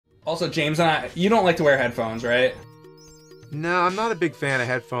Also, James and I, you don't like to wear headphones, right? No, I'm not a big fan of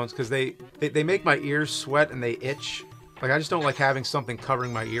headphones because they make my ears sweat and they itch. Like, I just don't like having something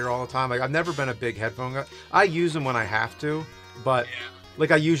covering my ear all the time. Like, I've never been a big headphone guy. I use them when I have to, but like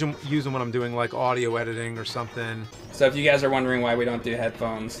I use them when I'm doing like audio editing or something. So if you guys are wondering why we don't do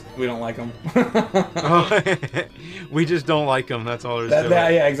headphones, we don't like them. We just don't like them. That's all there is to it.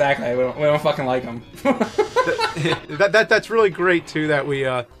 Yeah, exactly. We don't fucking like them. That's really great too. That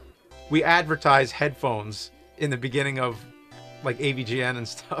we advertise headphones in the beginning of like AVGN and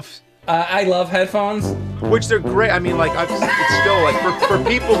stuff. I love headphones, which they're great. I mean, like it's still like for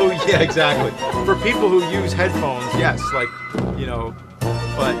people who exactly for people who use headphones, yes, like you know,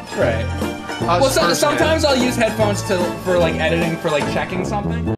 but right. Well, sometimes I'll use headphones for like editing for like checking something.